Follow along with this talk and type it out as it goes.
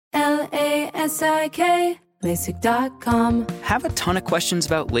LASIK, LASIK.com. Have a ton of questions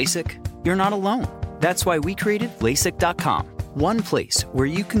about LASIK? You're not alone. That's why we created LASIK.com. One place where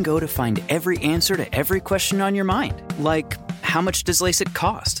you can go to find every answer to every question on your mind. Like, how much does LASIK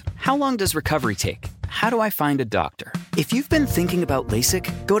cost? How long does recovery take? How do I find a doctor? If you've been thinking about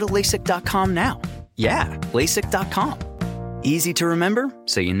LASIK, go to LASIK.com now. Yeah, LASIK.com. Easy to remember,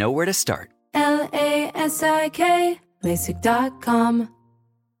 so you know where to start. LASIK, LASIK.com.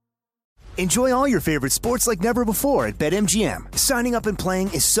 Enjoy all your favorite sports like never before at BetMGM. Signing up and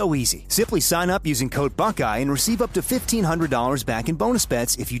playing is so easy. Simply sign up using code Buckeye and receive up to $1,500 back in bonus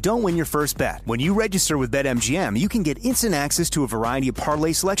bets if you don't win your first bet. When you register with BetMGM, you can get instant access to a variety of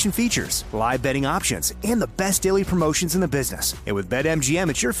parlay selection features, live betting options, and the best daily promotions in the business. And with BetMGM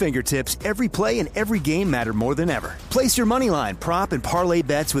at your fingertips, every play and every game matter more than ever. Place your moneyline, prop, and parlay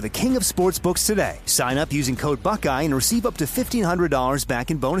bets with the king of sportsbooks today. Sign up using code Buckeye and receive up to $1,500 back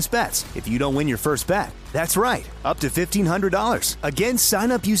in bonus bets if you don't win your first bet. That's right, up to $1,500. Again, sign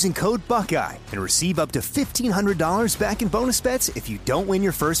up using code Buckeye and receive up to $1,500 back in bonus bets if you don't win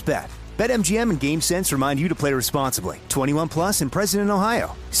your first bet. BetMGM and GameSense remind you to play responsibly. 21 plus and present in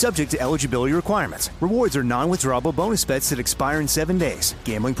Ohio. Subject to eligibility requirements. Rewards are non-withdrawable bonus bets that expire in 7 days.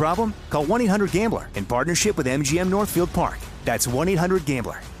 Gambling problem? Call 1-800-GAMBLER in partnership with MGM Northfield Park. That's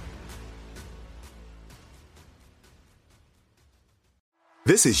 1-800-GAMBLER.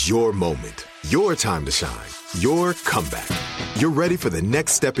 This is your moment, your time to shine, your comeback. You're ready for the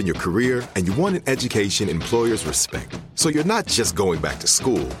next step in your career, and you want an education employers respect. So you're not just going back to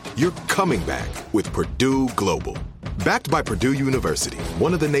school, you're coming back with Purdue Global. Backed by Purdue University,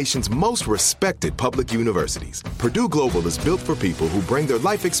 one of the nation's most respected public universities, Purdue Global is built for people who bring their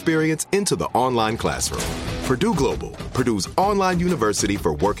life experience into the online classroom. Purdue Global, Purdue's online university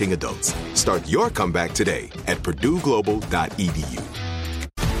for working adults. Start your comeback today at purdueglobal.edu.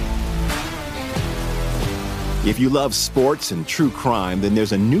 If you love sports and true crime, then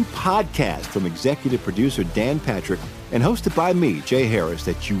there's a new podcast from executive producer Dan Patrick and hosted by me, Jay Harris,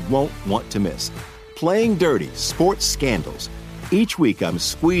 that you won't want to miss. Playing Dirty: Sports Scandals. Each week, I'm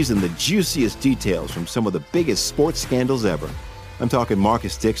squeezing the juiciest details from some of the biggest sports scandals ever. I'm talking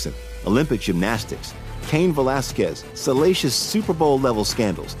Marcus Dixon, Olympic gymnastics, Cain Velasquez, salacious Super Bowl-level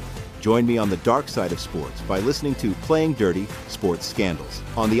scandals. Join me on the dark side of sports by listening to Playing Dirty: Sports Scandals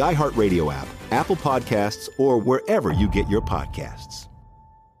on the iHeartRadio app, Apple Podcasts, or wherever you get your podcasts.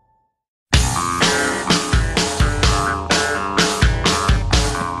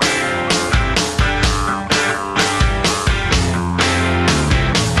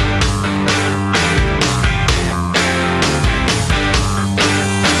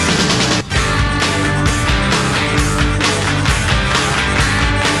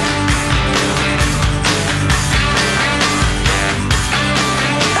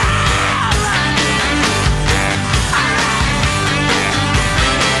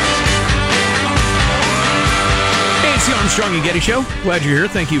 Armstrong and Getty Show. Glad you're here.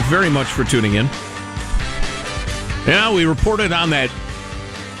 Thank you very much for tuning in. Yeah, we reported on that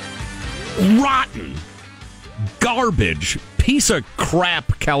rotten, garbage, piece of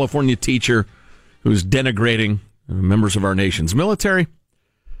crap California teacher who's denigrating members of our nation's military.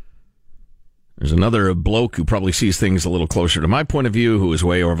 There's another bloke who probably sees things a little closer to my point of view, who is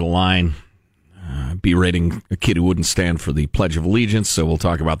way over the line, berating a kid who wouldn't stand for the Pledge of Allegiance, so we'll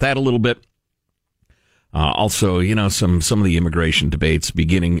talk about that a little bit. Also, you know, some of the immigration debates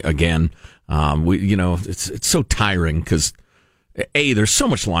beginning again. It's so tiring because, A, there's so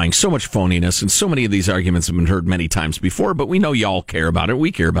much lying, so much phoniness, and so many of these arguments have been heard many times before, but we know y'all care about it.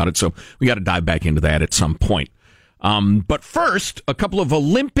 We care about it, so we got to dive back into that at some point. But first, a couple of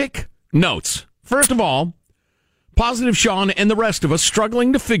Olympic notes. First of all, Positive Sean and the rest of us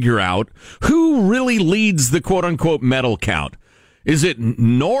struggling to figure out who really leads the quote-unquote medal count. Is it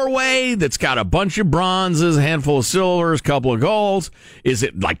Norway that's got a bunch of bronzes, a handful of silvers, a couple of golds? Is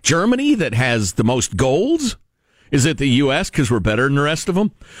it like Germany that has the most golds? Is it the U.S. because we're better than the rest of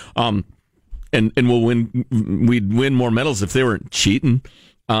them? And we'd win more medals if they weren't cheating.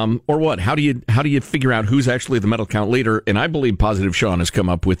 Or what? How do you figure out who's actually the medal count leader? And I believe Positive Sean has come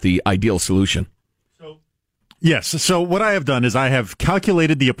up with the ideal solution. Yes. So what I have done is I have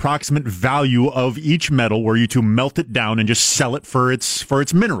calculated the approximate value of each metal were you to melt it down and just sell it for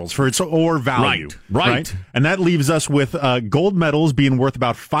its minerals, for its ore value. Right. And that leaves us with gold medals being worth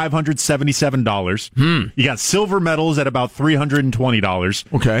about $577. You got silver medals at about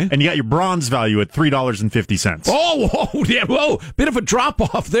 $320. Okay. And you got your bronze value at $3.50. Oh, yeah. Whoa. Bit of a drop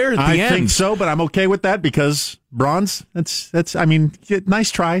off there at the end. I think so, but I'm okay with that because bronze. That's. I mean,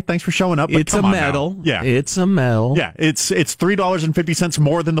 nice try. Thanks for showing up. But It's a medal. Yeah, it's a medal. Yeah, it's $3.50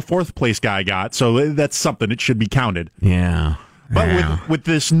 more than the fourth place guy got. So that's something. It should be counted. Yeah. But yeah. with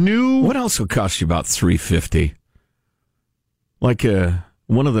this new, what else will cost you about $3.50? Like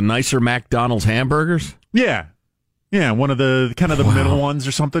one of the nicer McDonald's hamburgers? Yeah, one of the kind of the middle ones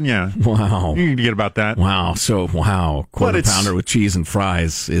or something. Yeah, wow, you can get about that. Wow, quarter pounder with cheese and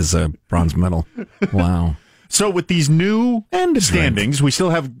fries is a bronze medal. Wow. So with these new standings, we still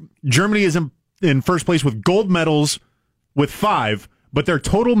have Germany is in first place with gold medals with 5, but their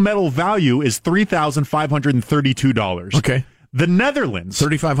total medal value is $3,532. Okay. The Netherlands,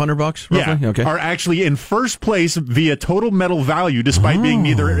 $3,500, roughly? Yeah, okay. Are actually in first place via total medal value, despite being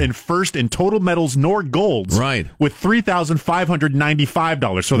neither in first in total medals nor golds. Right. With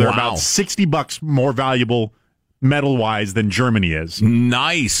 $3,595. So they're about $60 more valuable medal-wise than Germany is.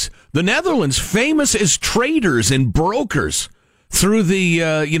 Nice. The Netherlands, famous as traders and brokers through the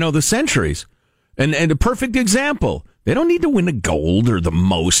the centuries. And a perfect example. They don't need to win a gold or the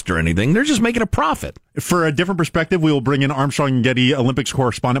most or anything. They're just making a profit. For a different perspective, we will bring in Armstrong and Getty Olympics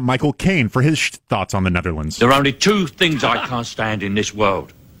correspondent Michael Caine for his thoughts on the Netherlands. There are only 2 things I can't stand in this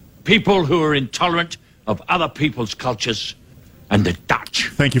world. People who are intolerant of other people's cultures and the Dutch.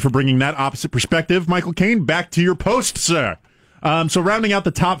 Thank you for bringing that opposite perspective. Michael Caine, back to your post, sir. So rounding out the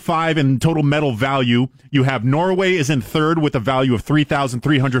top 5 in total medal value, you have Norway is in third with a value of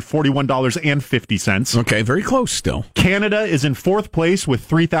 $3,341.50. Okay, very close still. Canada is in fourth place with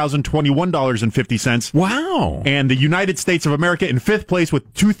 $3,021.50. Wow. And the United States of America in fifth place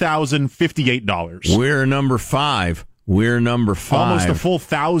with $2,058. We're number 5. Almost a full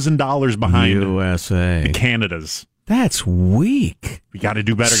 $1,000 behind USA. the Canadas. That's weak. We got to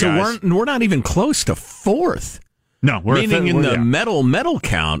do better, guys. So we're not even close to fourth. No, meaning in the medal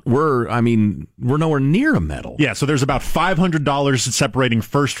count, we're nowhere near a medal. Yeah, so there's about $500 separating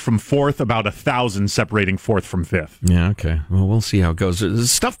first from fourth, about $1,000 separating fourth from fifth. Yeah, okay. Well, we'll see how it goes.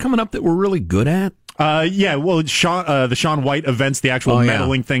 Is stuff coming up that we're really good at? Well, the Shaun White events, the actual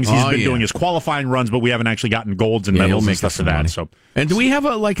medaling things, he's been doing his qualifying runs, but we haven't actually gotten golds and medals and stuff for that. So, and do we have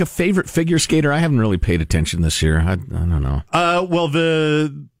a favorite figure skater? I haven't really paid attention this year. I don't know. Well,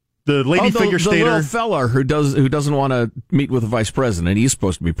 the lady figure skater, the little fella who doesn't want to meet with the vice president. He's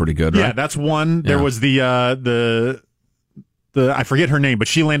supposed to be pretty good, right? Yeah, that's one. There was the I forget her name, but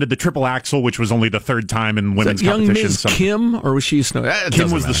she landed the triple axel, which was only the third time in women's competition. Young Ms. Kim, or was she a snow?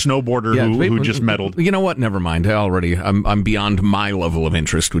 Kim was the snowboarder who just medaled. You know what? Never mind. I'm beyond my level of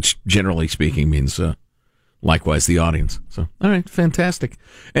interest, which generally speaking means likewise the audience. So, all right, fantastic.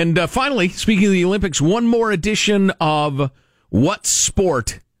 And finally, speaking of the Olympics, one more edition of What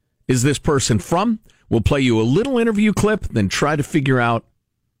Sport Is This Person From? We'll play you a little interview clip, then try to figure out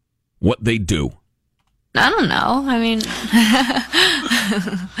what they do. I don't know. I mean,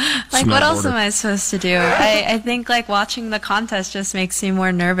 what else am I supposed to do? I think, watching the contest just makes me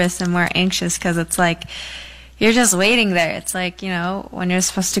more nervous and more anxious because it's you're just waiting there. It's when you're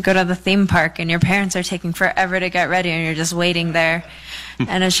supposed to go to the theme park and your parents are taking forever to get ready and you're just waiting there.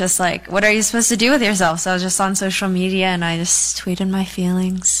 And it's just what are you supposed to do with yourself? So I was just on social media and I just tweeted my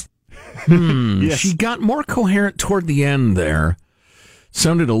feelings. Yes. She got more coherent toward the end there.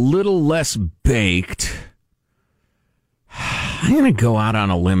 Sounded a little less baked. I'm going to go out on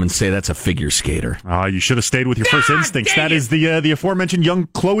a limb and say that's a figure skater. You should have stayed with your first instincts. That is the aforementioned young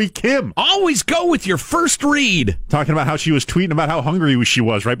Chloe Kim. Always go with your first read. Talking about how she was tweeting about how hungry she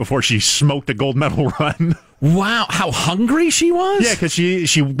was right before she smoked a gold medal run. Wow, how hungry she was? Yeah, because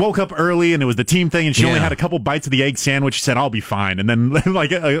she woke up early and it was the team thing and she only had a couple bites of the egg sandwich. She said, I'll be fine. And then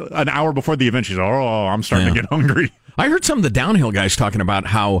an hour before the event, she's like, I'm starting to get hungry. I heard some of the downhill guys talking about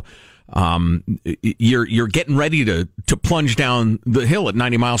how you're getting ready to plunge down the hill at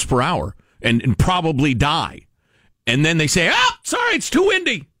 90 miles per hour and probably die. And then they say, sorry, it's too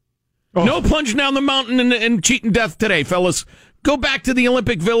windy. No plunging down the mountain and cheating death today, fellas. Go back to the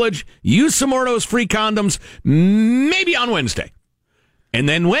Olympic Village, use some more of those free condoms, maybe on Wednesday. And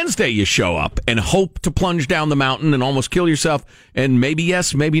then Wednesday you show up and hope to plunge down the mountain and almost kill yourself. And maybe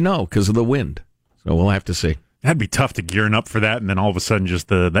yes, maybe no, because of the wind. So we'll have to see. That'd be tough to gearing up for that, and then all of a sudden just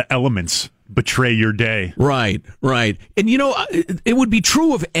the elements betray your day. Right. And it would be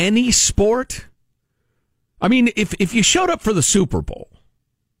true of any sport. I mean, if you showed up for the Super Bowl,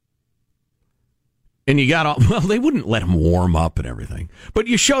 and you got they wouldn't let them warm up and everything. But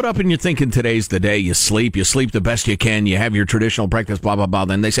you showed up and you're thinking today's the day. You sleep the best you can. You have your traditional practice, blah, blah, blah.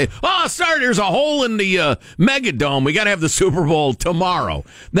 Then they say, sorry, there's a hole in the Megadome. We got to have the Super Bowl tomorrow.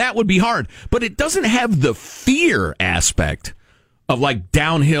 That would be hard. But it doesn't have the fear aspect of like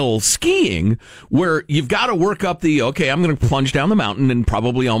downhill skiing where you've got to work up I'm going to plunge down the mountain and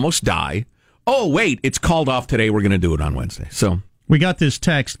probably almost die. Oh, wait, it's called off today. We're going to do it on Wednesday. So we got this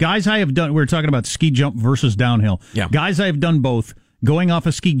text. Guys, we were talking about ski jump versus downhill. Yeah. Guys, I have done both. Going off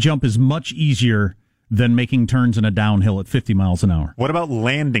a ski jump is much easier than making turns in a downhill at 50 miles an hour. What about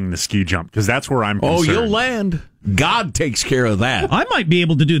landing the ski jump? Because that's where I'm concerned. Oh, you'll land. God takes care of that. I might be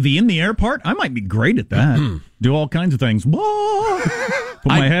able to do the in-the-air part. I might be great at that. Do all kinds of things. Whoa! Put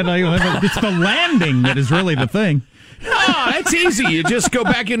my head... it's the landing that is really the thing. Oh, that's easy. You just go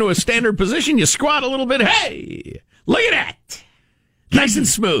back into a standard position. You squat a little bit. Hey, look at that. Nice and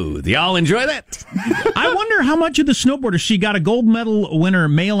smooth. Y'all enjoy that? I wonder how much of the snowboarders, she got a gold medal winner,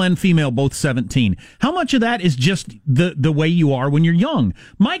 male and female, both 17. How much of that is just the way you are when you're young?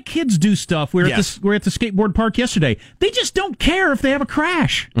 My kids do stuff. We're at the skateboard park yesterday. They just don't care if they have a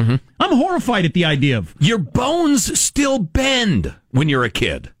crash. Mm-hmm. I'm horrified at the idea of... Your bones still bend when you're a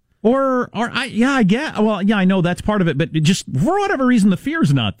kid. I get. Well, yeah, I know that's part of it, but just for whatever reason, the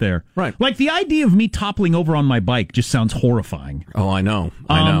fear's not there. Right. Like the idea of me toppling over on my bike just sounds horrifying. Oh, I know.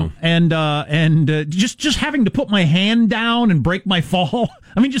 And just having to put my hand down and break my fall.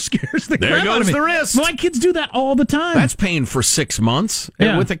 I mean, just scares the crap out of me. There goes the wrist. My kids do that all the time. That's pain for 6 months. Yeah.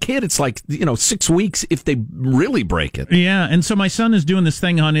 And with a kid, it's like 6 weeks if they really break it. Yeah, and so my son is doing this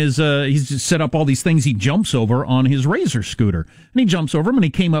thing on his. He's just set up all these things he jumps over on his Razor scooter, and he jumps over them, and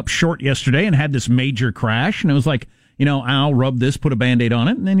he came up short yesterday and had this major crash, and it was like, I'll rub this, put a Band-Aid on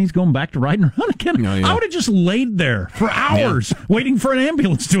it, and then he's going back to riding around again. Oh, yeah. I would have just laid there for hours waiting for an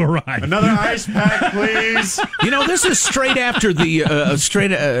ambulance to arrive. Another ice pack, please. This is straight after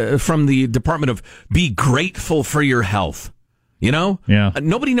from the Department of Be Grateful for Your Health. Yeah.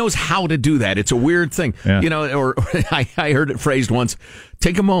 Nobody knows how to do that. It's a weird thing. Yeah. Or I heard it phrased once,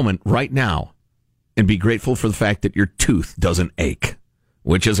 take a moment right now and be grateful for the fact that your tooth doesn't ache.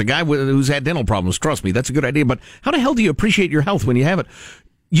 Which is a guy who's had dental problems. Trust me, that's a good idea. But how the hell do you appreciate your health when you have it?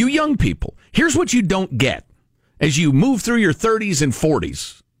 You young people, here's what you don't get. As you move through your 30s and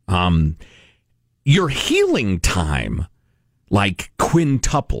 40s, your healing time, like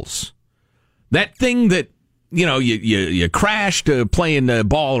quintuples. That thing that, you crashed playing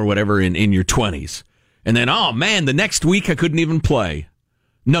ball or whatever in your 20s. And then, oh, man, the next week I couldn't even play.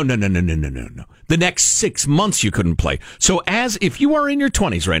 No. The next 6 months you couldn't play. So if you are in your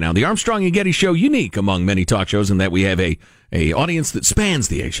 20s right now, the Armstrong and Getty Show, unique among many talk shows in that we have a audience that spans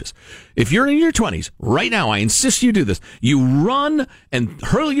the ages. If you're in your 20s right now, I insist you do this. You run and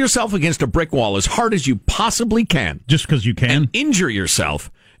hurl yourself against a brick wall as hard as you possibly can. Just because you can? And injure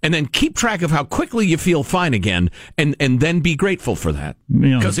yourself. And then keep track of how quickly you feel fine again, and then be grateful for that.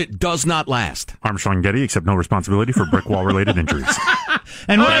 Because it does not last. Armstrong Getty, accept no responsibility for brick wall-related injuries.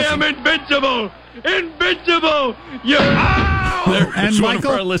 And I am invincible! Invincible! And one of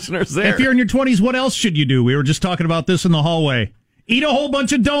our listeners there. If you're in your 20s, what else should you do? We were just talking about this in the hallway. Eat a whole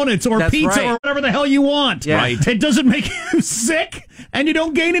bunch of donuts or pizza or whatever the hell you want. Yeah. Right. It doesn't make you sick, and you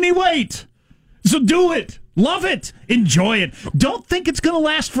don't gain any weight. So do it. Love it. Enjoy it. Don't think it's going to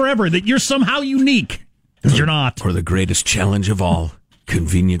last forever, that you're somehow unique. Because you're not. Or the greatest challenge of all,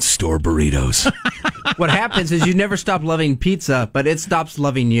 convenience store burritos. What happens is you never stop loving pizza, but it stops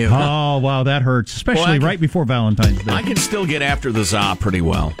loving you. Oh, wow, that hurts. Especially right before Valentine's Day. I can still get after the za pretty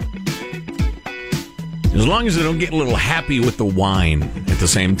well. As long as I don't get a little happy with the wine at the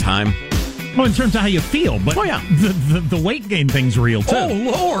same time. Well, in terms of how you feel, but the weight gain thing's real, too. Oh,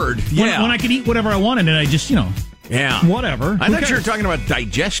 Lord. Yeah. When I could eat whatever I wanted, and I just, yeah, whatever. I thought you were talking about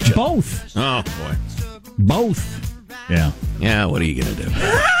digestion. Both. Oh, boy. Both. Yeah. Yeah, what are you going to do?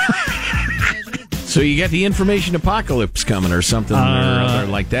 So you got the information apocalypse coming or something or other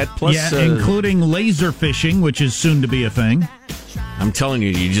like that. Plus, including laser fishing, which is soon to be a thing. I'm telling you,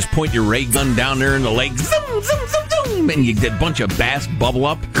 you just point your ray gun down there in the lake, zoom, zoom, zoom, zoom, and you get a bunch of bass bubble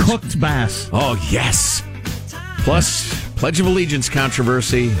up. Cooked bass. Oh, yes. Plus, Pledge of Allegiance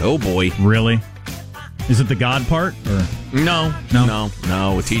controversy. Oh, boy. Really? Is it the God part? Or? No.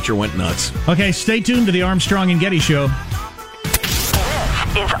 A teacher went nuts. Okay, stay tuned to the Armstrong and Getty Show.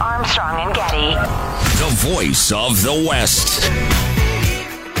 This is Armstrong and Getty. The voice of the West.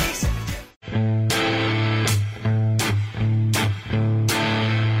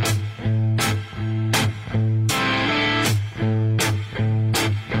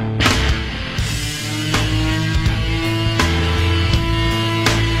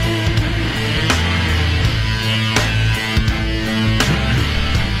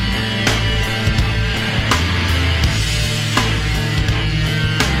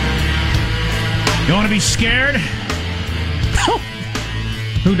 You want to be scared?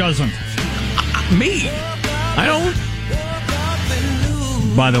 Who doesn't? Me. I don't.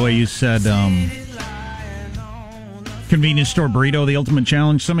 By the way, you said convenience store burrito, the ultimate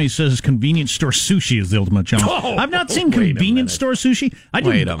challenge. Somebody says convenience store sushi is the ultimate challenge. I've not seen convenience store sushi. I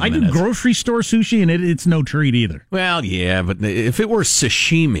do grocery store sushi, and it's no treat either. Well, yeah, but if it were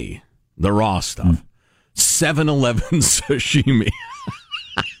sashimi, the raw stuff, 7-Eleven sashimi.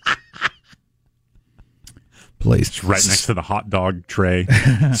 Place it's right next to the hot dog tray.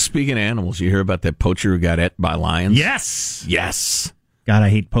 Speaking of animals, you hear about that poacher who got ate by lions? Yes. God, I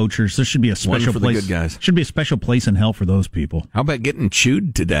hate poachers. There should be a special place. The good guys. Should be a special place in hell for those people. How about getting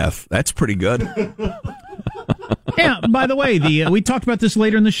chewed to death? That's pretty good. Yeah. By the way, we talked about this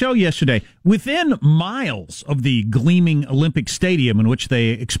later in the show yesterday. Within miles of the gleaming Olympic Stadium, in which they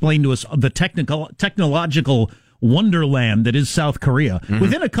explained to us the technological wonderland that is South Korea,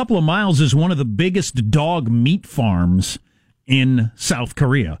 within a couple of miles is one of the biggest dog meat farms in South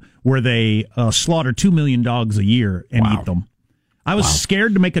Korea, where they slaughter 2 million dogs a year and eat them. I was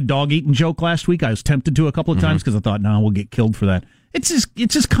scared to make a dog-eating joke last week. I was tempted to a couple of times because I thought, no, we'll get killed for that. It's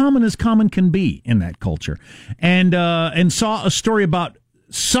as common as common can be in that culture. And saw a story about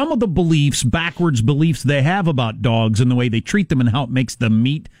some of the backwards beliefs they have about dogs and the way they treat them and how it makes the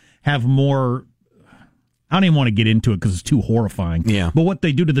meat have more... I don't even want to get into it because it's too horrifying. Yeah. But what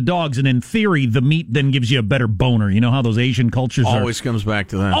they do to the dogs, and in theory, the meat then gives you a better boner. You know how those Asian cultures always comes back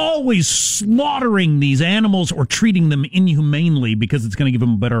to that. Always slaughtering these animals or treating them inhumanely because it's going to give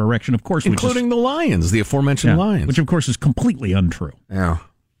them a better erection, of course. Including the lions, the aforementioned lions. Which, of course, is completely untrue. Yeah.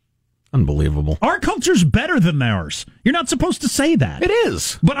 Unbelievable. Our culture's better than theirs. You're not supposed to say that. It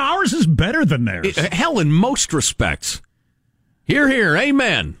is. But ours is better than theirs. Hell, in most respects. Hear, hear,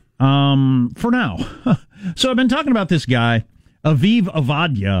 amen. For now. So I've been talking about this guy, Aviv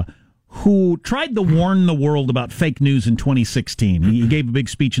Avadia, who tried to warn the world about fake news in 2016. He gave a big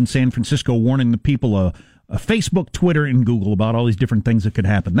speech in San Francisco warning the people of Facebook, Twitter, and Google about all these different things that could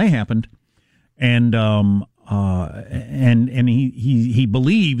happen. They happened. And he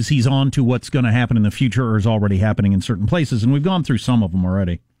believes he's on to what's going to happen in the future or is already happening in certain places. And we've gone through some of them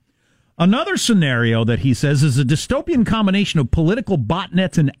already. Another scenario that he says is a dystopian combination of political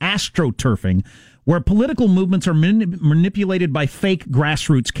botnets and astroturfing, where political movements are manipulated by fake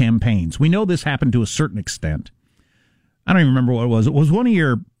grassroots campaigns. We know this happened to a certain extent. I don't even remember what it was. It was one of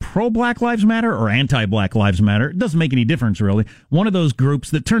your pro-Black Lives Matter or anti-Black Lives Matter. It doesn't make any difference, really. One of those groups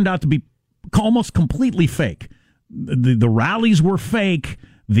that turned out to be almost completely fake. The rallies were fake.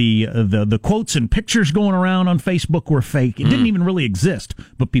 The quotes and pictures going around on Facebook were fake. It didn't even really exist,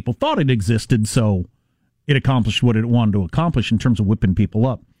 but people thought it existed, so it accomplished what it wanted to accomplish in terms of whipping people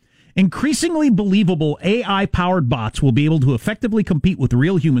up. Increasingly believable AI-powered bots will be able to effectively compete with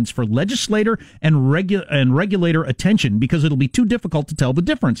real humans for legislator and regulator attention because it'll be too difficult to tell the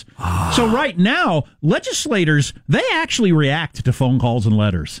difference. So right now, legislators, they actually react to phone calls and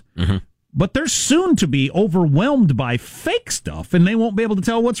letters. But they're soon to be overwhelmed by fake stuff, and they won't be able to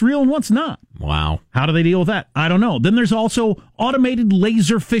tell what's real and what's not. Wow. How do they deal with that? I don't know. Then there's also automated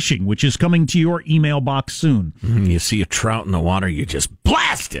laser fishing, which is coming to your email box soon. You see a trout in the water, you just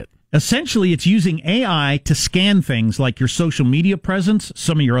blast it. Essentially, it's using AI to scan things like your social media presence,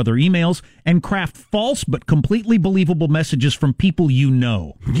 some of your other emails, and craft false but completely believable messages from people you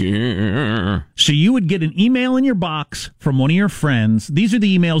know. Yeah. So you would get an email in your box from one of your friends. These are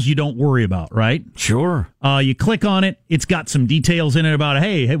the emails you don't worry about, right? Sure. You click on it. It's got some details in it about,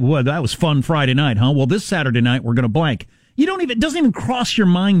 hey, well, that was fun Friday night, huh? Well, this Saturday night, we're going to blank. It doesn't even cross your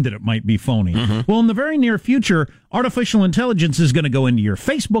mind that it might be phony. Well, in the very near future, artificial intelligence is going to go into your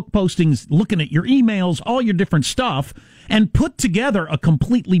Facebook postings, looking at your emails, all your different stuff, and put together a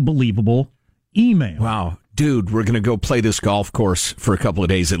completely believable email. Wow. Dude, we're going to go play this golf course for a couple of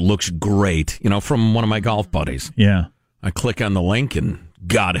days. It looks great. From one of my golf buddies. Yeah. I click on the link and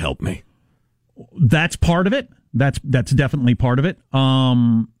God help me. That's part of it. That's definitely part of it.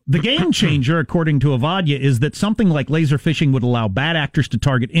 The game changer, according to Avadia, is that something like laser phishing would allow bad actors to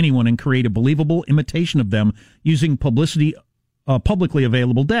target anyone and create a believable imitation of them using publicly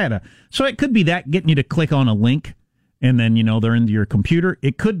available data. So it could be that, getting you to click on a link, and then, they're into your computer.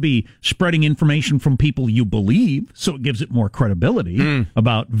 It could be spreading information from people you believe, so it gives it more credibility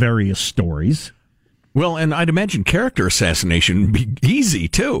about various stories. Well, and I'd imagine character assassination would be easy,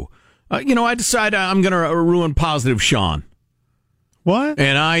 too. I decide I'm going to ruin Positive Sean. What?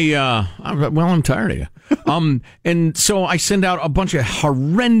 And I'm tired of you. And so I send out a bunch of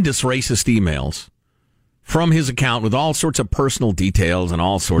horrendous racist emails from his account with all sorts of personal details and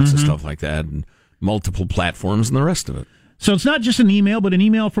all sorts of stuff like that, and multiple platforms and the rest of it. So it's not just an email, but an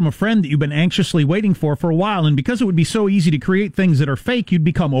email from a friend that you've been anxiously waiting for a while. And because it would be so easy to create things that are fake, you'd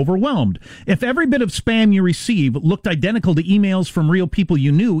become overwhelmed. If every bit of spam you receive looked identical to emails from real people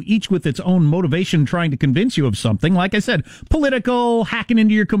you knew, each with its own motivation trying to convince you of something, like I said, political, hacking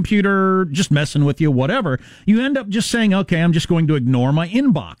into your computer, just messing with you, whatever, you end up just saying, okay, I'm just going to ignore my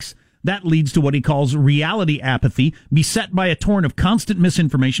inbox. That leads to what he calls reality apathy. Beset by a torrent of constant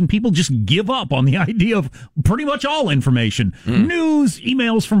misinformation, people just give up on the idea of pretty much all information. News,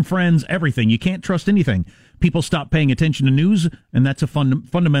 emails from friends, everything. You can't trust anything. People stop paying attention to news, and that's a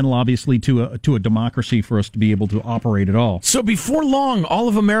fundamental, obviously, to a democracy for us to be able to operate at all. So before long, all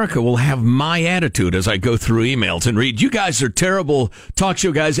of America will have my attitude as I go through emails and read, you guys are terrible talk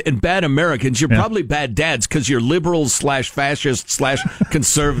show guys and bad Americans. You're probably bad dads because you're liberals / fascists /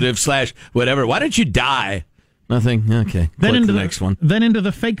 conservative / whatever. Why don't you die? Nothing. Okay. Then into the next one. Then into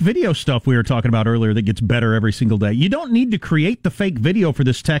the fake video stuff we were talking about earlier that gets better every single day. You don't need to create the fake video for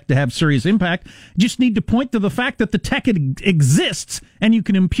this tech to have serious impact. You just need to point to the fact that the tech exists and you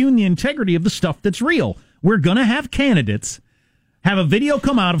can impugn the integrity of the stuff that's real. We're going to have candidates have a video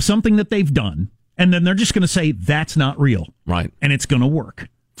come out of something that they've done, and then they're just going to say that's not real. Right. And it's going to work.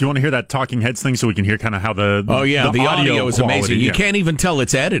 Do you want to hear that talking heads thing so we can hear kind of how the audio is amazing. You can't even tell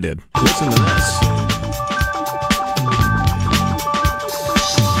it's edited. Listen to this.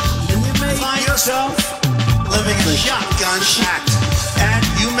 Yourself living in a shotgun shack, and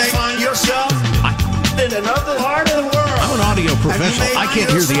you may find yourself in another part of the world. I'm an audio professional. I can't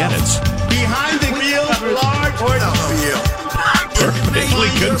hear the edits. Behind the wheel of a large automobile. Perfectly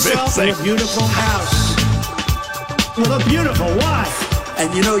convincing. A beautiful house with a beautiful wife, and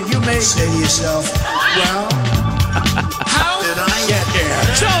you may say to yourself, "Well, how did I get here?"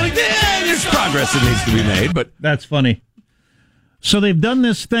 So there's progress that needs to be made, but that's funny. So they've done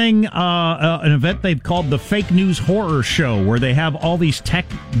this thing, an event they've called the Fake News Horror Show, where they have all these tech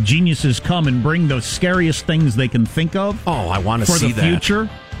geniuses come and bring the scariest things they can think of. Oh, I want to see that. For the future.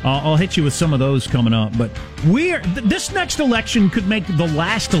 I'll hit you with some of those coming up. But this next election could make the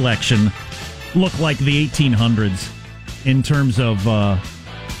last election look like the 1800s in terms of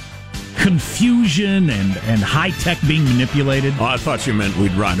confusion and high-tech being manipulated. Oh, I thought you meant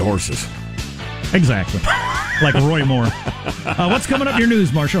we'd ride horses. Exactly. Like Roy Moore. What's coming up in your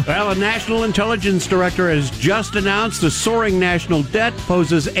news, Marshall? Well, a national intelligence director has just announced the soaring national debt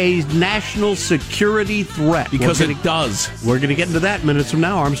poses a national security threat. Because it does. We're going to get into that minutes from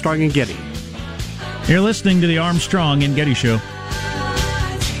now. Armstrong and Getty. You're listening to the Armstrong and Getty Show.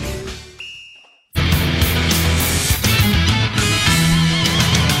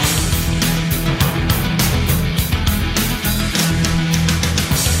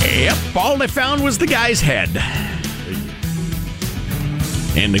 Yep, all they found was the guy's head.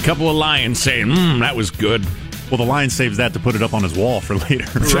 And a couple of lions saying, that was good. Well, the lion saves that to put it up on his wall for later.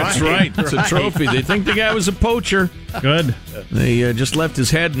 That's right. It's a trophy. They think the guy was a poacher. Good. They just left his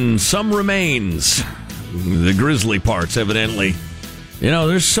head and some remains. The grizzly parts, evidently.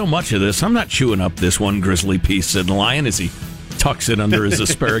 There's so much of this. I'm not chewing up this one grizzly piece, said the lion as he tucks it under his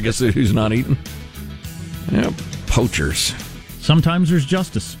asparagus that he's not eating. Yeah, poachers. Sometimes there's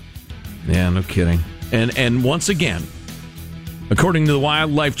justice. Yeah, no kidding. And once again, according to the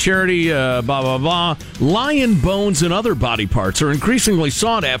wildlife charity, lion bones and other body parts are increasingly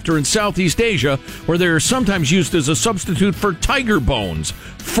sought after in Southeast Asia, where they're sometimes used as a substitute for tiger bones.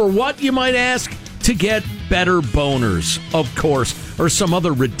 For what, you might ask? To get better boners, of course, or some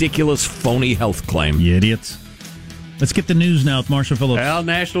other ridiculous, phony health claim. You idiots. Let's get the news now with Marshall Phillips. Well,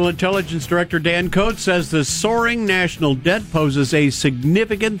 National Intelligence Director Dan Coates says the soaring national debt poses a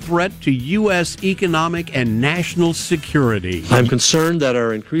significant threat to U.S. economic and national security. I'm concerned that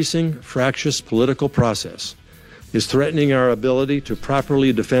our increasing fractious political process is threatening our ability to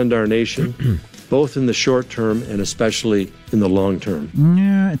properly defend our nation, both in the short term and especially in the long term.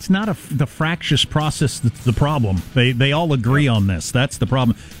 Yeah, it's not the fractious process that's the problem. They all agree on this. That's the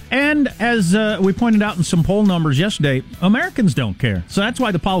problem. And as we pointed out in some poll numbers yesterday, Americans don't care. So that's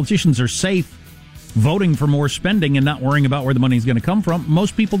why the politicians are safe voting for more spending and not worrying about where the money's going to come from.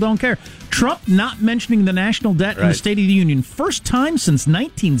 Most people don't care. Trump not mentioning the national debt in the State of the Union. First time since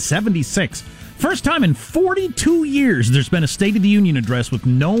 1976. First time in 42 years there's been a State of the Union address with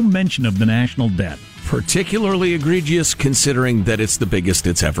no mention of the national debt. Particularly egregious considering that it's the biggest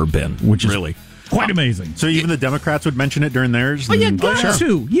it's ever been. Which is really quite amazing. So even the Democrats would mention it during theirs? Well, you got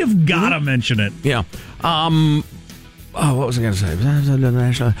to. You've got to mention it. Yeah. What was I going to say?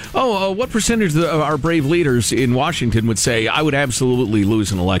 What percentage of our brave leaders in Washington would say, I would absolutely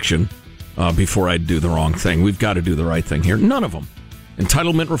lose an election before I'd do the wrong thing? We've got to do the right thing here. None of them.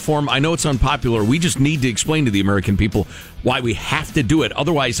 Entitlement reform, I know it's unpopular. We just need to explain to the American people why we have to do it.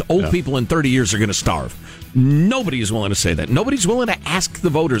 Otherwise, old people in 30 years are going to starve. Nobody is willing to say that. Nobody's willing to ask the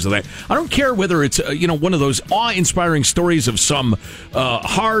voters of that. I don't care whether it's one of those awe-inspiring stories of some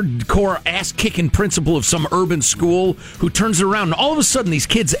hardcore ass-kicking principal of some urban school who turns it around. And all of a sudden, these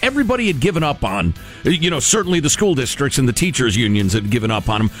kids, everybody had given up on, certainly the school districts and the teachers' unions had given up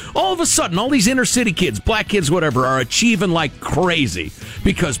on them. All of a sudden, all these inner-city kids, black kids, whatever, are achieving like crazy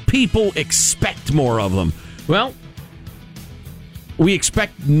because people expect more of them. Well, we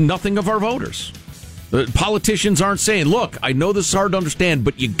expect nothing of our voters. Politicians aren't saying, look, I know this is hard to understand,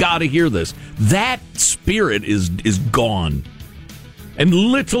 but you got to hear this. That spirit is gone. And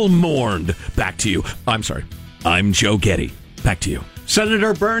little mourned. Back to you. I'm sorry. I'm Joe Getty. Back to you.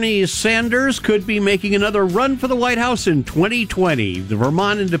 Senator Bernie Sanders could be making another run for the White House in 2020. The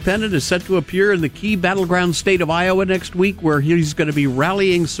Vermont Independent is set to appear in the key battleground state of Iowa next week, where he's going to be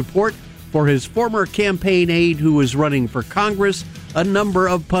rallying support for his former campaign aide who is running for Congress. A number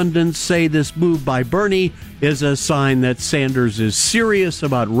of pundits say this move by Bernie is a sign that Sanders is serious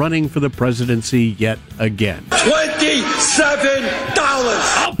about running for the presidency yet again. $27.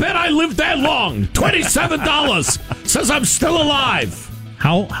 I'll bet I lived that long. $27 says I'm still alive.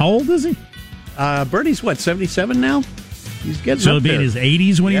 How old is he? Bernie's 77 now? He's getting so up there. So he'll be in his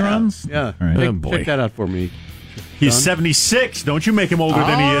 80s when he runs? Yeah. All right. Check that out for me. He's 76. Don't you make him older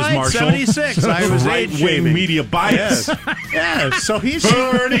than he is, Marshall. 76. I was right-wing media bias. Yes. So he's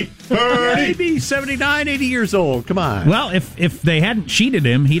Bernie. Maybe 79, 80 years old. Come on. Well, if they hadn't cheated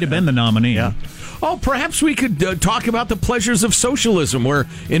him, he'd have been the nominee. Yeah. Oh, perhaps we could talk about the pleasures of socialism, where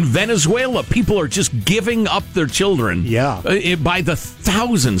in Venezuela people are just giving up their children by the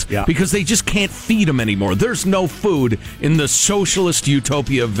thousands because they just can't feed them anymore. There's no food in the socialist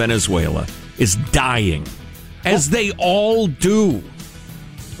utopia of Venezuela. Is dying. As they all do.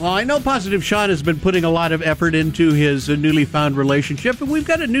 Well, I know Positive Sean has been putting a lot of effort into his newly found relationship, and we've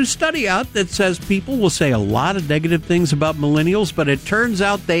got a new study out that says people will say a lot of negative things about millennials, but it turns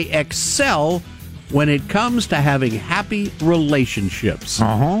out they excel when it comes to having happy relationships.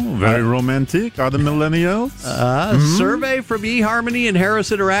 Very romantic. Are the millennials? Survey from eHarmony and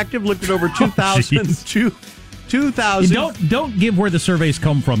Harris Interactive looked at over 2,000. 2,000. Don't give where the surveys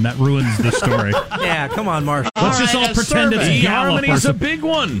come from. That ruins the story. Yeah, come on, Marshall. Let's just all pretend it's Gallup. eHarmony's a big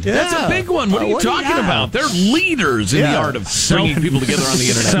one. Yeah. That's a big one. What are you talking about? They're leaders in the art of bringing people together on the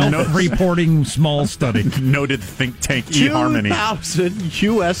internet. Self-reporting small study. Noted think tank eHarmony. 2,000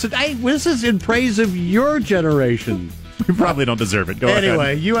 U.S. Hey, this is in praise of your generation. We probably don't deserve it. Go ahead.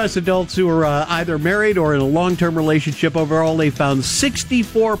 Anyway, U.S. adults who are either married or in a long-term relationship, overall, they found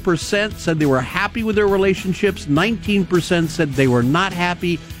 64% said they were happy with their relationships, 19% said they were not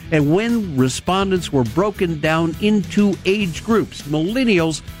happy, and when respondents were broken down into age groups,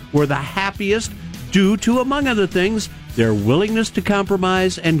 millennials were the happiest due to, among other things, their willingness to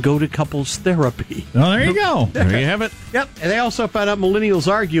compromise and go to couples therapy. Oh, there you go. There you have it. Yep. And they also found out millennials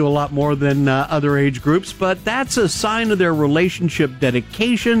argue a lot more than other age groups, but that's a sign of their relationship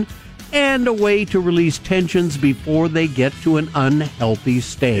dedication and a way to release tensions before they get to an unhealthy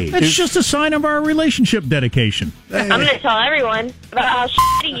stage. It's just a sign of our relationship dedication. I'm going to tell everyone about how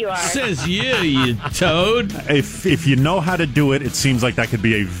shitty you are. Says you toad. If you know how to do it, it seems like that could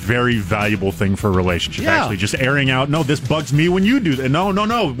be a very valuable thing for a relationship. Yeah. Actually, just airing out, no, this bugs me when you do that.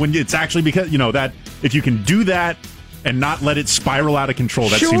 No. When it's actually because, that if you can do that and not let it spiral out of control,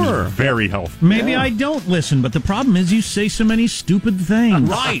 that seems very healthy. Maybe I don't listen, but the problem is you say so many stupid things.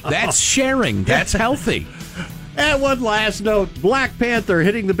 Right. That's sharing. That's healthy. And one last note, Black Panther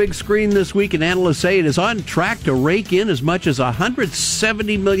hitting the big screen this week, and analysts say it is on track to rake in as much as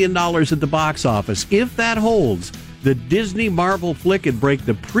 $170 million at the box office. If that holds, the Disney Marvel flick could break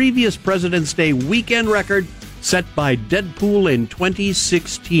the previous President's Day weekend record set by Deadpool in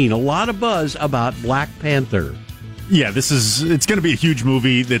 2016. A lot of buzz about Black Panther. Yeah, it's going to be a huge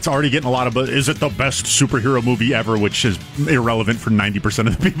movie. It's already getting a lot of buzz. Is it the best superhero movie ever, which is irrelevant for 90%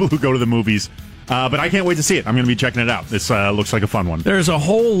 of the people who go to the movies. But I can't wait to see it. I'm going to be checking it out. This looks like a fun one. There's a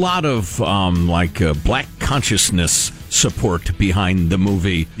whole lot of black consciousness support behind the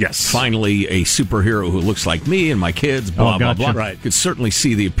movie. Yes. Finally, a superhero who looks like me and my kids, blah, blah, blah. Right. Could certainly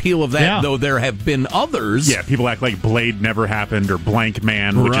see the appeal of that, though there have been others. Yeah, people act like Blade never happened or Blank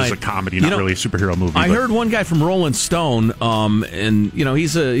Man, which is a comedy, not really a superhero movie. I heard one guy from Rolling Stone, and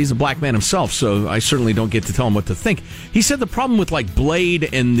he's a black man himself, so I certainly don't get to tell him what to think. He said the problem with like Blade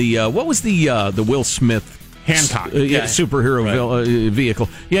and the what was the Will Smith Hancock superhero vehicle?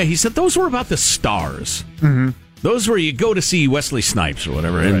 Yeah, he said those were about the stars. Mm-hmm. Those were you go to see Wesley Snipes or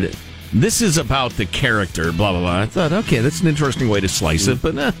whatever, and This is about the character, blah, blah, blah. I thought, okay, that's an interesting way to slice it,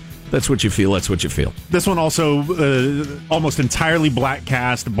 but that's what you feel. That's what you feel. This one also almost entirely black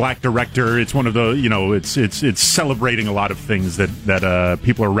cast, black director. It's one of the, it's celebrating a lot of things that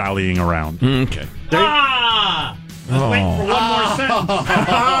people are rallying around. Okay. I was waiting for one more sentence.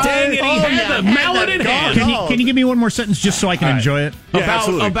 Dang it, he had the mallet in hand. Can you give me one more sentence just so I can enjoy it?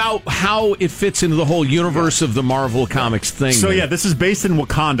 Yeah, about how it fits into the whole universe of the Marvel Comics thing. So, this is based in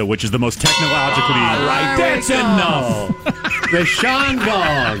Wakanda, which is the most technologically... right, that's enough. The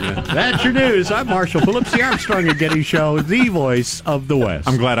Shandong. That's your news. I'm Marshall Phillips, the Armstrong and Getty Show, the voice of the West.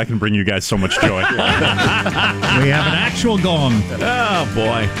 I'm glad I can bring you guys so much joy. We have an actual gong. Oh,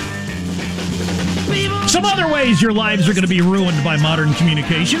 boy. Some other ways your lives are going to be ruined by modern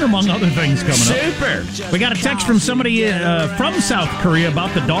communication, among other things coming up. Super. We got a text from somebody from South Korea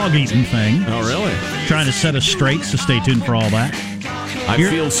about the dog-eating thing. Oh, really? Trying to set us straight, so stay tuned for all that. I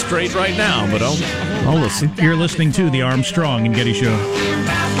feel straight right now, but I'll listen. You're listening to the Armstrong and Getty Show.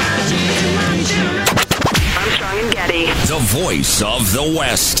 Armstrong and Getty. The voice of the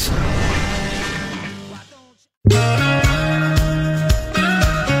West.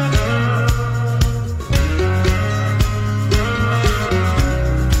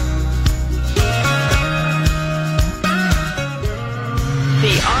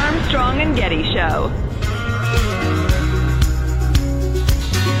 The Armstrong and Getty Show.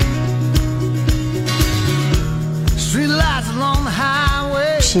 Streetlights along the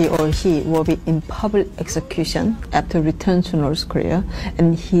highway. She or he will be in public execution after return to North Korea,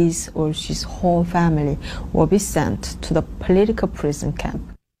 and his or she's whole family will be sent to the political prison camp.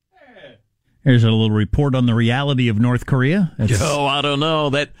 Here's a little report on the reality of North Korea. Oh, I don't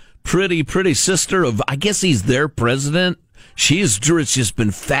know. That pretty sister of, I guess he's their president. It's just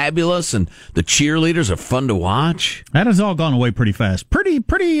been fabulous, and the cheerleaders are fun to watch. That has all gone away pretty fast. Pretty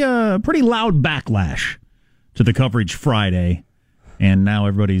loud backlash to the coverage Friday, and now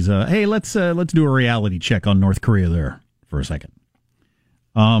everybody's hey, let's do a reality check on North Korea there for a second.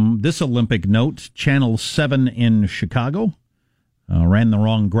 This Olympic note, Channel 7 in Chicago ran the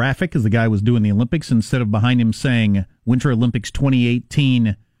wrong graphic as the guy was doing the Olympics. Instead of behind him saying Winter Olympics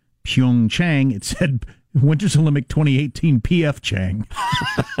 2018 Pyeongchang, it said Winter's Olympic 2018 PF Chang.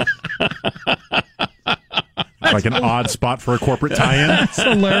 Like an odd spot for a corporate tie-in. That's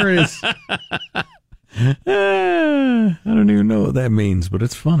hilarious. I don't even know what that means, but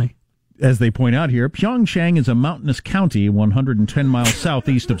it's funny. As they point out here, Pyeongchang is a mountainous county 110 miles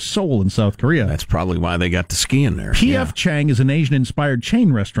southeast of Seoul in South Korea. That's probably why they got to ski in there. PF Chang is an Asian-inspired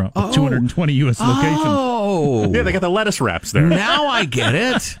chain restaurant with 220 U.S. locations. Oh! Yeah, they got the lettuce wraps there. Now I get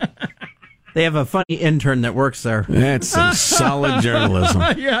it. They have a funny intern that works there. That's some solid journalism.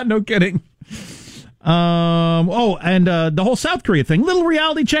 Yeah, no kidding. And the whole South Korea thing. Little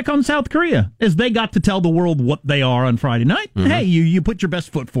reality check on South Korea, as they got to tell the world what they are on Friday night. Mm-hmm. Hey, you put your best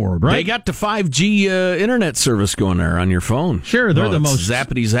foot forward, right? They got the 5G internet service going there on your phone. Sure, they're the most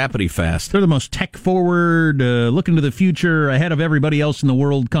zappity fast. They're the most tech forward, looking to the future, ahead of everybody else in the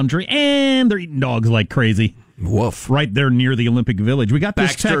world country, and they're eating dogs like crazy. Woof. Right there near the Olympic Village. We got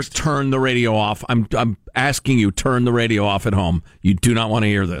this text. Turn the radio off. I'm asking you, turn the radio off at home. You do not want to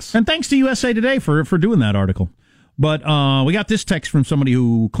hear this. And thanks to USA Today for doing that article. But we got this text from somebody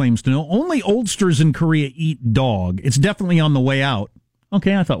who claims to know only oldsters in Korea eat dog. It's definitely on the way out.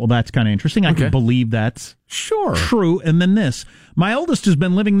 Okay, I thought, well, that's kind of interesting. I can believe that's true. And then this. My oldest has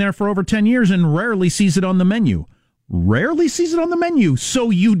been living there for over 10 years and rarely sees it on the menu. Rarely sees it on the menu. So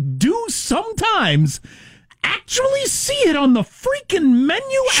you do sometimes actually see it on the freaking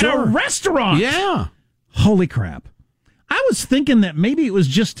menu at a restaurant. Yeah. Holy crap. I was thinking that maybe it was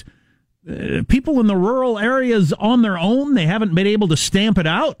just people in the rural areas on their own. They haven't been able to stamp it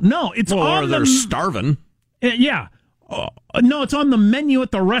out. No, it's on they're starving. Yeah. No, it's on the menu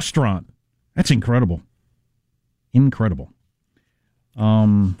at the restaurant. That's incredible. Incredible.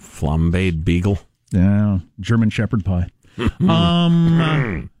 Flambéed beagle. Yeah. German shepherd pie.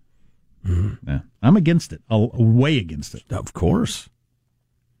 Yeah, I'm against it. Way against it. Of course.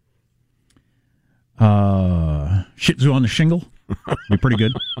 Shih Tzu on the shingle. Be pretty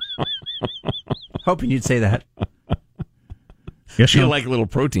good. Hoping you'd say that. Yes, you like a little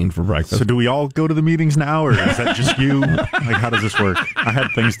protein for breakfast. So do we all go to the meetings now, or is that just you? Like, how does this work? I had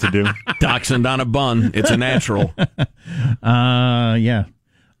things to do. Dachshund on a bun. It's a natural. Yeah.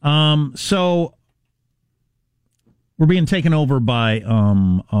 So we're being taken over by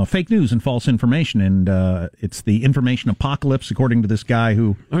fake news and false information, and it's the information apocalypse, according to this guy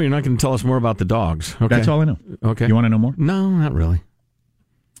who... Oh, you're not going to tell us more about the dogs. Okay. That's all I know. Okay. You want to know more? No, not really.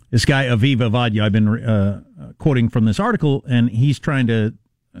 This guy, Aviva Vadya, I've been quoting from this article, and he's trying to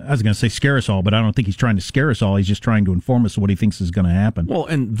I was going to say scare us all, but I don't think he's trying to scare us all. He's just trying to inform us of what he thinks is going to happen. Well,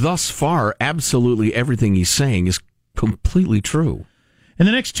 and thus far, absolutely everything he's saying is completely true. In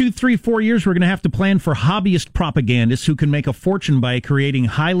the next 2, 3, 4 years, we're going to have to plan for hobbyist propagandists who can make a fortune by creating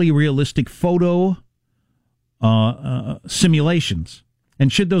highly realistic photo simulations.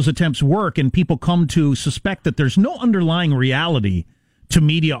 And should those attempts work and people come to suspect that there's no underlying reality to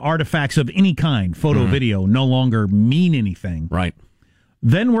media artifacts of any kind, photo, video, no longer mean anything. Right.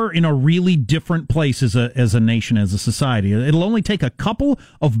 Then we're in a really different place as a nation, as a society. It'll only take a couple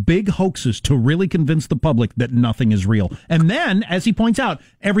of big hoaxes to really convince the public that nothing is real. And then, as he points out,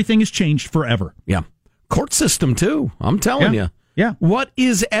 everything has changed forever. Yeah. Court system, too. I'm telling you. Yeah. What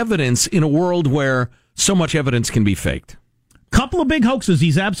is evidence in a world where so much evidence can be faked? Couple of big hoaxes.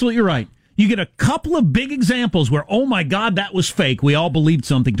 He's absolutely right. You get a couple of big examples where, oh my God, that was fake. We all believed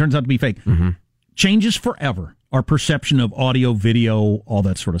something. Turns out to be fake. Changes forever our perception of audio, video, all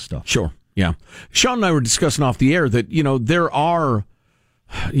that sort of stuff. Sure. Yeah. Sean and I were discussing off the air that, there are,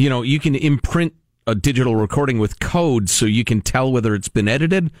 you can imprint a digital recording with code so you can tell whether it's been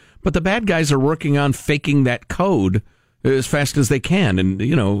edited, but the bad guys are working on faking that code as fast as they can.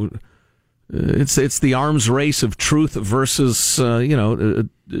 And, it's the arms race of truth versus,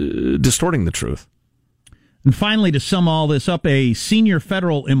 distorting the truth. And finally, to sum all this up, a senior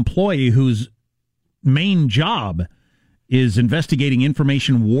federal employee whose main job is investigating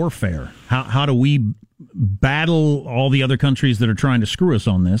information warfare. How do we battle all the other countries that are trying to screw us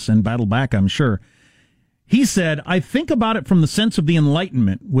on this and battle back, I'm sure. He said, I think about it from the sense of the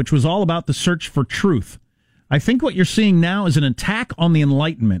Enlightenment, which was all about the search for truth. I think what you're seeing now is an attack on the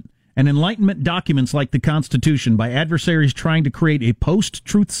Enlightenment and Enlightenment documents like the Constitution by adversaries trying to create a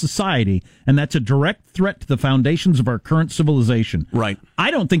post-truth society, and that's a direct threat to the foundations of our current civilization. Right.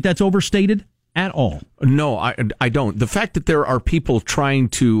 I don't think that's overstated at all. No, I don't. The fact that there are people trying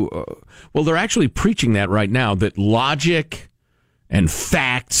to, they're actually preaching that right now, that logic and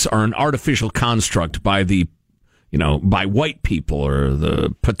facts are an artificial construct by by white people or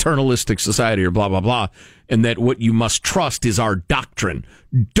the paternalistic society or blah, blah, blah, and that what you must trust is our doctrine.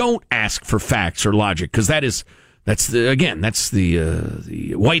 Don't ask for facts or logic, because that's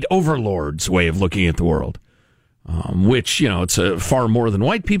the white overlord's way of looking at the world. Which, it's far more than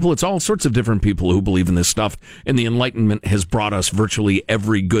white people. It's all sorts of different people who believe in this stuff. And the Enlightenment has brought us virtually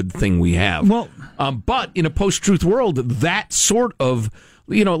every good thing we have. Well, but in a post-truth world, that sort of,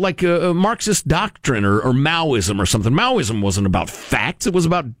 like a Marxist doctrine or Maoism or something. Maoism wasn't about facts. It was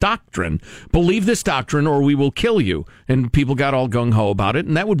about doctrine. Believe this doctrine or we will kill you. And people got all gung-ho about it.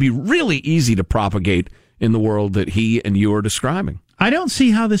 And that would be really easy to propagate in the world that he and you are describing. I don't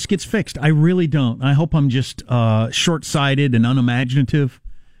see how this gets fixed. I really don't. I hope I'm just short-sighted and unimaginative,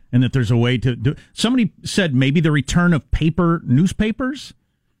 and that there's a way to do. Somebody said maybe the return of paper newspapers.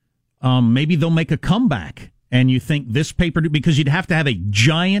 Maybe they'll make a comeback, and you think this paper, because you'd have to have a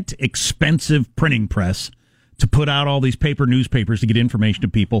giant, expensive printing press to put out all these paper newspapers to get information to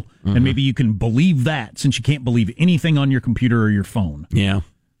people, and maybe you can believe that since you can't believe anything on your computer or your phone. Yeah.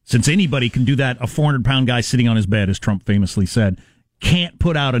 Since anybody can do that, a 400-pound guy sitting on his bed, as Trump famously said, can't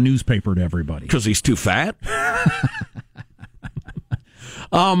put out a newspaper to everybody. Because he's too fat?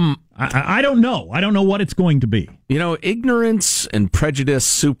 I don't know. I don't know what it's going to be. Ignorance and prejudice,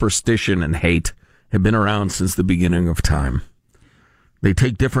 superstition and hate have been around since the beginning of time. They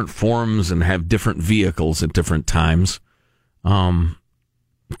take different forms and have different vehicles at different times.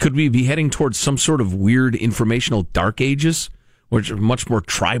 Could we be heading towards some sort of weird informational dark ages, which are much more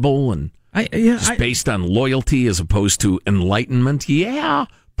tribal and based on loyalty as opposed to enlightenment? Yeah,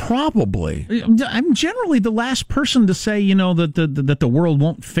 probably. I'm generally the last person to say, that the world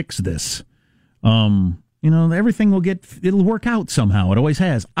won't fix this. Everything it'll work out somehow. It always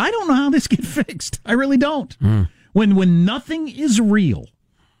has. I don't know how this gets fixed. I really don't. When nothing is real,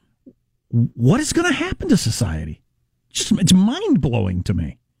 what is going to happen to society? It's mind-blowing to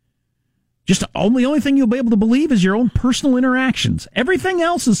me. Just the only thing you'll be able to believe is your own personal interactions. Everything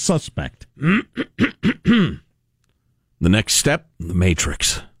else is suspect. The next step, the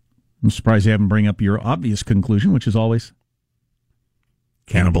Matrix. I'm surprised you haven't bring up your obvious conclusion, which is always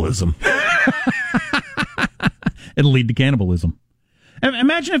cannibalism. It'll lead to cannibalism.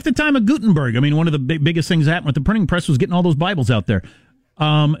 Imagine if the time of Gutenberg, one of the biggest things that happened with the printing press was getting all those Bibles out there.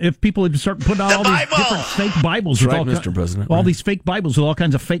 If people had started putting out all these different fake Bibles, right, Mr. President, all these fake Bibles with all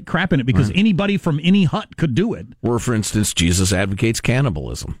kinds of fake crap in it, because anybody from any hut could do it. Or, for instance, Jesus advocates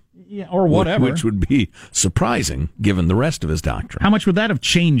cannibalism. Yeah, or whatever. Which would be surprising, given the rest of his doctrine. How much would that have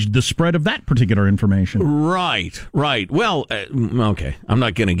changed the spread of that particular information? Right. Well, okay. I'm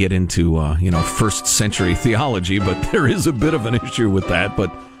not going to get into, first century theology, but there is a bit of an issue with that.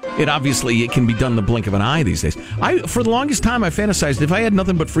 But it can be done in the blink of an eye these days. For the longest time, I fantasized if I had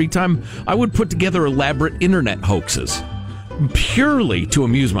nothing but free time, I would put together elaborate internet hoaxes. Purely to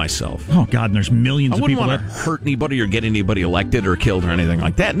amuse myself. Oh, God, and there's millions of people I wouldn't want to hurt anybody or get anybody elected or killed or anything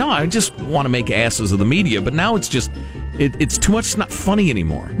like that. No, I just want to make asses of the media. But now it's just, it's too much. It's not funny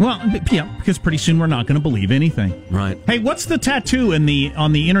anymore. Well, yeah, because pretty soon we're not going to believe anything. Right. Hey, what's the tattoo on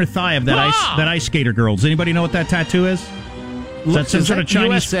the inner thigh of that ice skater girl? Does anybody know what that tattoo is? Is that some sort of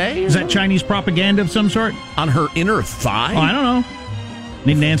Chinese? USA? Is that Chinese propaganda of some sort? On her inner thigh? Oh, I don't know.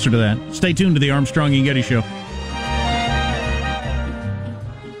 Need an answer to that. Stay tuned to the Armstrong and Getty Show.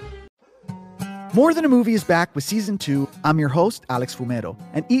 More Than a Movie is back with Season 2. I'm your host, Alex Fumero,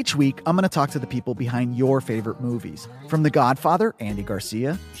 and each week I'm going to talk to the people behind your favorite movies. From The Godfather, Andy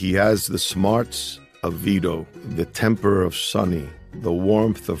Garcia. He has the smarts of Vito, the temper of Sonny, the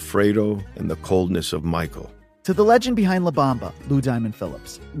warmth of Fredo, and the coldness of Michael. To the legend behind La Bamba, Lou Diamond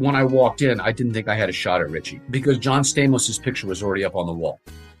Phillips. When I walked in, I didn't think I had a shot at Richie because John Stamos' picture was already up on the wall.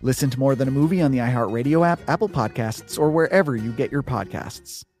 Listen to More Than a Movie on the iHeartRadio app, Apple Podcasts, or wherever you get your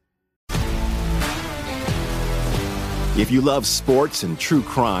podcasts. If you love sports and true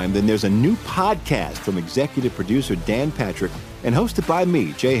crime, then there's a new podcast from executive producer Dan Patrick and hosted by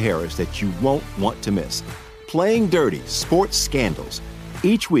me, Jay Harris, that you won't want to miss. Playing Dirty: Sports Scandals.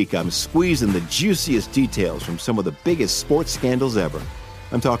 Each week, I'm squeezing the juiciest details from some of the biggest sports scandals ever.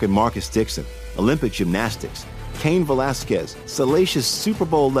 I'm talking Marcus Dixon, Olympic gymnastics, Cain Velasquez, salacious Super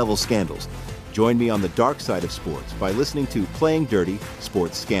Bowl-level scandals. Join me on the dark side of sports by listening to Playing Dirty: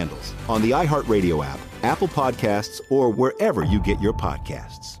 Sports Scandals on the iHeartRadio app, Apple Podcasts, or wherever you get your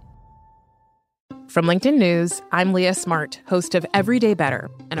podcasts. From LinkedIn News, I'm Leah Smart, host of Everyday Better,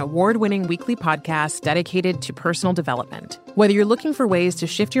 an award-winning weekly podcast dedicated to personal development. Whether you're looking for ways to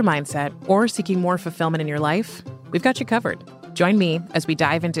shift your mindset or seeking more fulfillment in your life, we've got you covered. Join me as we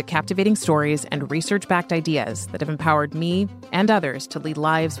dive into captivating stories and research-backed ideas that have empowered me and others to lead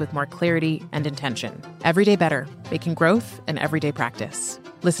lives with more clarity and intention. Everyday Better, making growth an everyday practice.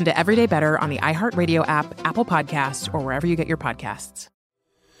 Listen to Everyday Better on the iHeartRadio app, Apple Podcasts, or wherever you get your podcasts.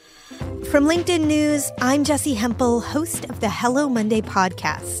 From LinkedIn News, I'm Jessie Hempel, host of the Hello Monday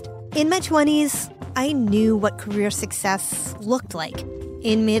podcast. In my 20s, I knew what career success looked like.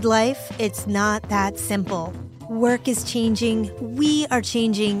 In midlife, it's not that simple. Work is changing, we are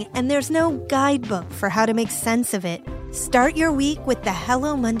changing, and there's no guidebook for how to make sense of it. Start your week with the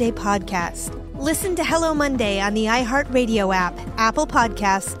Hello Monday podcast. Listen to Hello Monday on the iHeartRadio app, Apple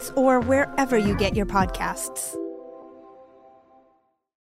Podcasts, or wherever you get your podcasts.